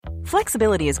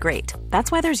Flexibility is great.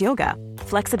 That's why there's yoga.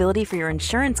 Flexibility for your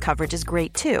insurance coverage is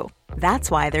great too. That's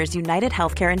why there's United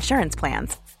Healthcare Insurance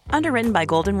Plans. Underwritten by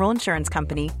Golden Rule Insurance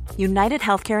Company, United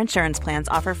Healthcare Insurance Plans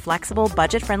offer flexible,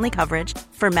 budget-friendly coverage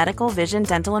for medical, vision,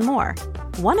 dental, and more.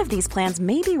 One of these plans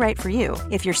may be right for you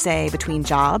if you're, say, between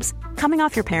jobs, coming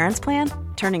off your parents' plan,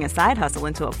 turning a side hustle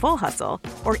into a full hustle,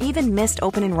 or even missed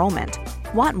open enrollment.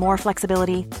 Want more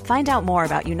flexibility? Find out more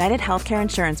about United Healthcare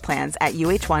Insurance Plans at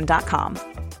uh1.com.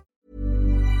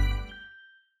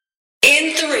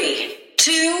 In 3,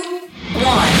 2,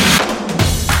 1.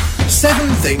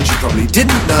 7 things you probably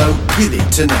didn't know you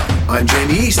need to know. I'm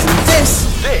Jamie East, and this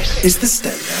is the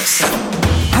Standout 7.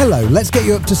 Hello, let's get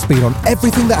you up to speed on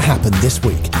everything that happened this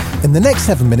week. In the next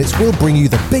 7 minutes, we'll bring you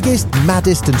the biggest,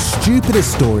 maddest and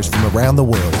stupidest stories from around the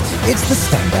world. It's the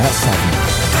Standout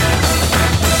 7.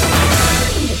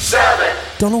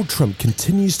 Donald Trump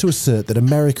continues to assert that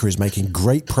America is making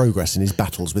great progress in his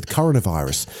battles with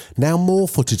coronavirus. Now more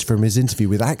footage from his interview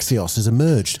with Axios has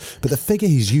emerged, but the figure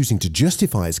he's using to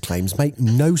justify his claims make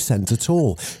no sense at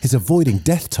all. He's avoiding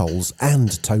death tolls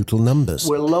and total numbers.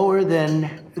 We're lower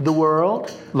than the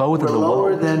world. Lower than the world?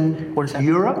 Lower than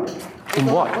Europe. In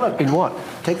what? Look. In what?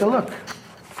 Take a look.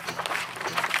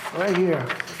 Right here.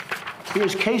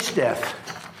 Here's case death.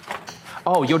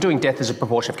 Oh, you're doing death as a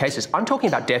proportion of cases. I'm talking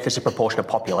about death as a proportion of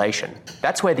population.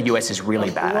 That's where the US is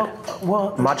really bad.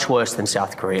 Well, much worse than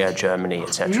South Korea, Germany,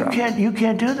 etc. You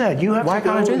can't do that. You have Why to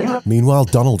go, can't I do that? Meanwhile,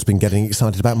 Donald's been getting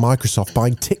excited about Microsoft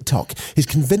buying TikTok. He's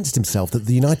convinced himself that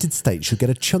the United States should get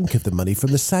a chunk of the money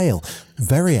from the sale.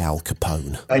 Very Al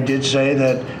Capone. I did say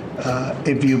that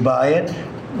if you buy it,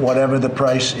 whatever the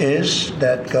price is,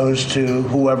 that goes to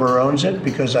whoever owns it,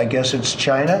 because I guess it's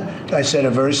China. I said a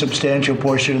very substantial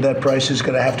portion of that price is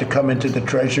going to have to come into the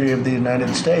Treasury of the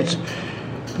United States,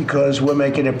 because we're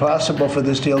making it possible for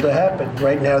this deal to happen.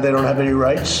 Right now, they don't have any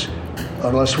rights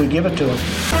unless we give it to them.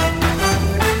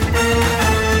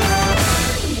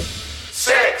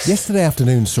 Yesterday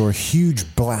afternoon saw a huge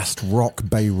blast rock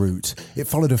Beirut. It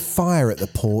followed a fire at the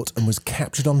port and was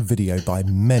captured on video by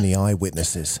many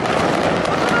eyewitnesses.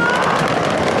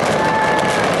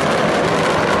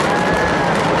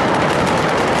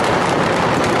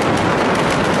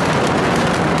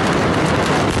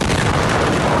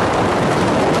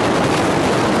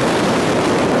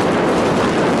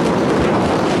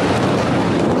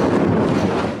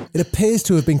 It appears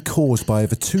to have been caused by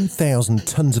over 2,000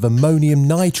 tonnes of ammonium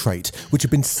nitrate, which had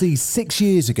been seized 6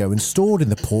 years ago and stored in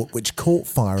the port, which caught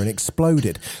fire and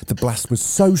exploded. The blast was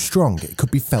so strong it could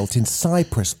be felt in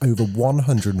Cyprus, over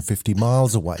 150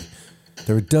 miles away.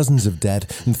 There are dozens of dead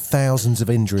and thousands of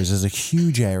injuries as a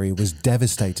huge area was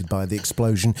devastated by the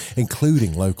explosion,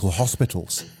 including local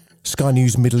hospitals. Sky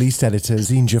News Middle East editor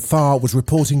Zine Jafar was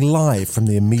reporting live from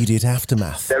the immediate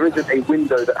aftermath. There isn't a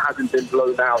window that hasn't been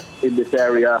blown out in this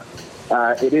area.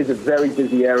 It is a very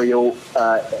busy area,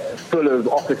 full of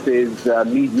offices,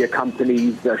 media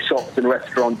companies, shops and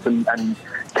restaurants and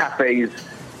cafes,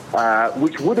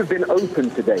 which would have been open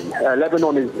today.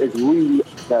 Lebanon is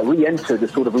re-entered a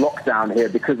sort of lockdown here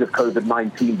because of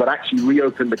COVID-19, but actually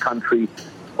reopened the country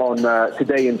on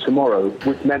today and tomorrow,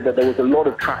 which meant that there was a lot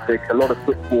of traffic, a lot of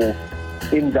footfall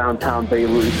in downtown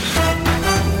Beirut.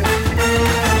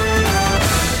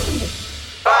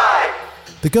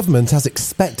 The government, as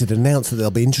expected, announced that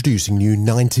they'll be introducing new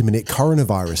 90-minute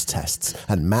coronavirus tests,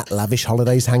 and Matt Lavish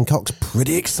Holidays Hancock's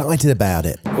pretty excited about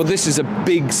it. Well, this is a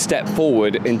big step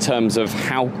forward in terms of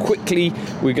how quickly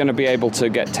we're going to be able to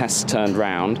get tests turned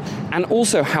round, and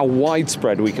also how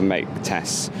widespread we can make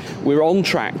tests. We're on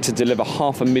track to deliver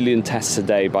 500,000 tests a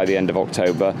day by the end of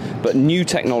October, but new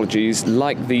technologies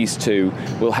like these two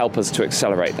will help us to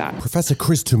accelerate that. Professor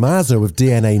Chris Tomaso of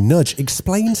DNA Nudge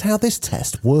explains how this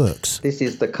test works. This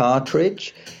is the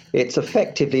cartridge. It's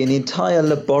effectively an entire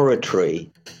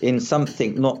laboratory in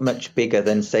something not much bigger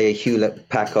than, say, a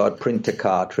Hewlett-Packard printer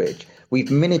cartridge. We've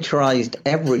miniaturized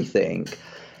everything.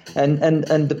 And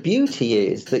the beauty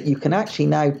is that you can actually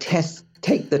now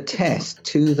take the test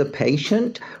to the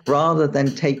patient rather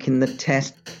than taking the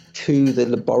test to the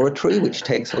laboratory, which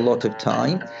takes a lot of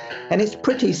time. And it's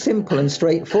pretty simple and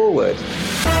straightforward.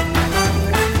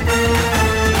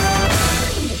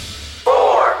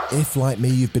 If, like me,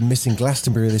 you've been missing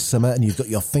Glastonbury this summer and you've got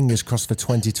your fingers crossed for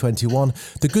 2021,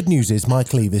 the good news is Mike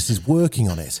Leavis is working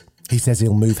on it. He says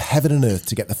he'll move heaven and earth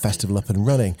to get the festival up and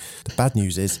running. The bad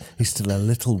news is he's still a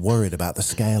little worried about the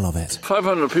scale of it.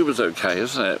 500 people is okay,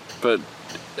 isn't it? But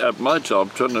at my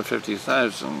job,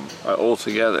 250,000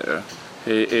 altogether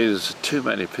It is too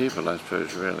many people, I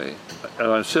suppose, really.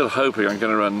 And I'm still hoping I'm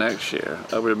going to run next year.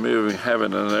 We're moving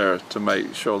heaven and earth to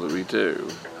make sure that we do.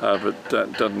 But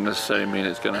that doesn't necessarily mean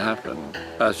it's going to happen.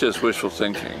 That's just wishful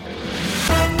thinking.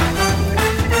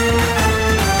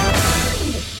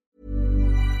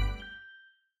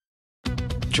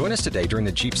 Join us today during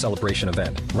the Jeep Celebration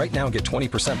event. Right now, get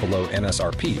 20% below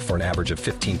MSRP for an average of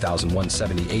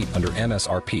 $15,178 under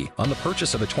MSRP on the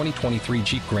purchase of a 2023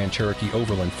 Jeep Grand Cherokee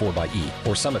Overland 4xE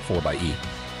or Summit 4xE.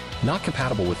 Not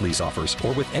compatible with lease offers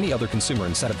or with any other consumer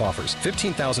incentive offers.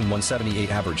 $15,178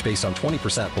 average based on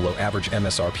 20% below average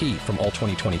MSRP from all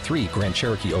 2023 Grand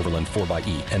Cherokee Overland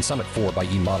 4xE and Summit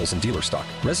 4xE models in dealer stock.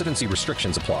 Residency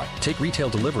restrictions apply. Take retail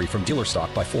delivery from dealer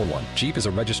stock by 4/1. Jeep is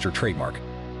a registered trademark.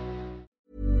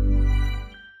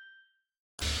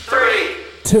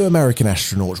 2 American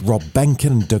astronauts, Rob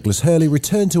Behnken and Douglas Hurley,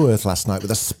 returned to Earth last night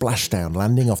with a splashdown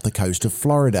landing off the coast of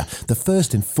Florida, the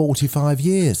first in 45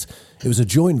 years. It was a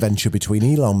joint venture between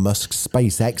Elon Musk's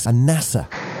SpaceX and NASA.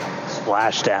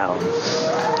 Splashdown.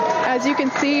 As you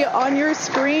can see on your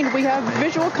screen, we have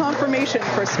visual confirmation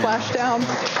for splashdown.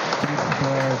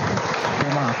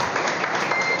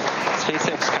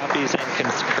 SpaceX copies and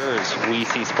concurs. We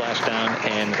see splashdown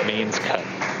and mains cut.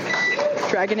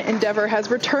 Dragon Endeavour has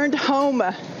returned home.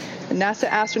 NASA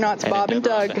astronauts Bob and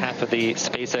Doug. On behalf of the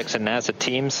SpaceX and NASA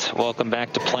teams, welcome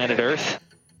back to planet Earth.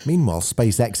 Meanwhile,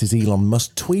 SpaceX's Elon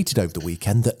Musk tweeted over the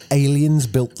weekend that aliens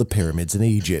built the pyramids in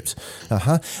Egypt.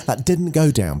 That didn't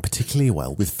go down particularly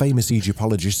well with famous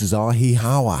Egyptologist Zahi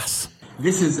Hawass.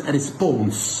 This is a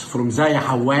response from Zahi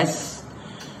Hawass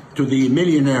to the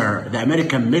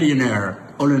American millionaire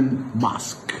Elon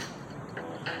Musk.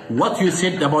 What you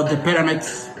said about the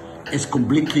pyramids is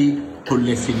completely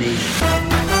hallucination.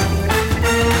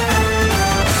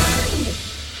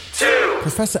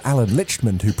 Professor Alan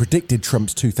Lichtman, who predicted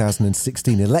Trump's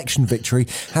 2016 election victory,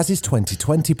 has his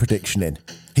 2020 prediction in.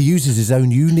 He uses his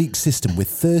own unique system with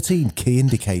 13 key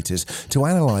indicators to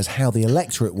analyse how the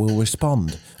electorate will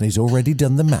respond, and he's already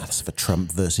done the maths for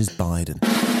Trump versus Biden.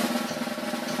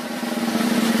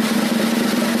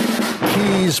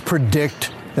 Please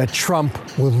predict that Trump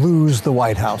will lose the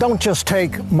White House. Don't just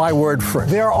take my word for it.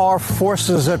 There are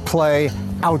forces at play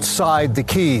outside the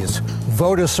keys.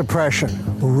 Voter suppression,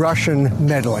 Russian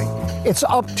meddling. It's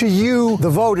up to you, the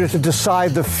voter, to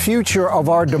decide the future of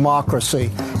our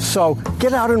democracy. So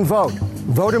get out and vote.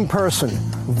 Vote in person.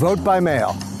 Vote by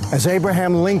mail. As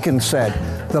Abraham Lincoln said,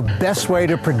 the best way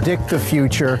to predict the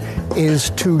future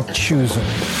is to choose it.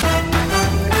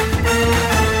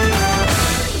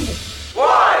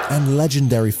 And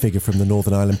legendary figure from the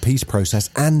Northern Ireland peace process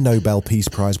and Nobel Peace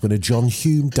Prize winner John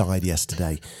Hume died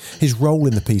yesterday. His role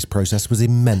in the peace process was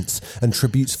immense, and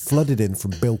tributes flooded in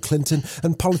from Bill Clinton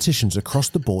and politicians across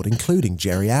the board, including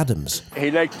Gerry Adams.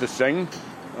 He liked to sing,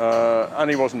 and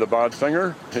he wasn't a bad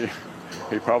singer.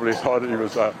 He probably thought he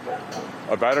was a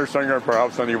better singer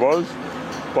perhaps than he was.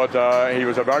 But he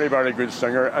was a very, very good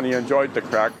singer, and he enjoyed the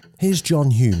crack. Here's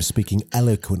John Hume speaking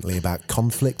eloquently about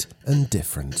conflict and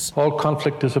difference. All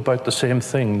conflict is about the same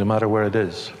thing, no matter where it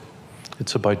is.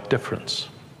 It's about difference.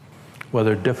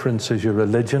 Whether difference is your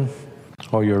religion,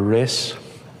 or your race,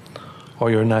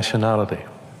 or your nationality.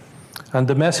 And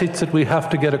the message that we have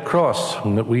to get across,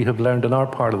 and that we have learned in our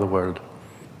part of the world,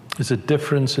 is that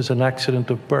difference is an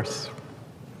accident of birth.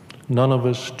 None of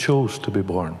us chose to be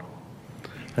born.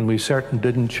 And we certainly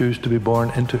didn't choose to be born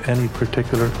into any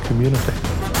particular community.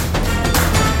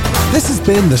 This has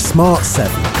been the Smart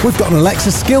 7. We've got an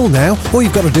Alexa skill now. All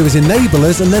you've got to do is enable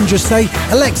us and then just say,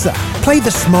 Alexa, play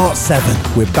the Smart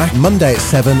 7. We're back Monday at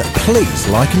 7. Please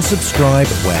like and subscribe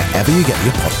wherever you get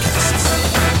your podcasts.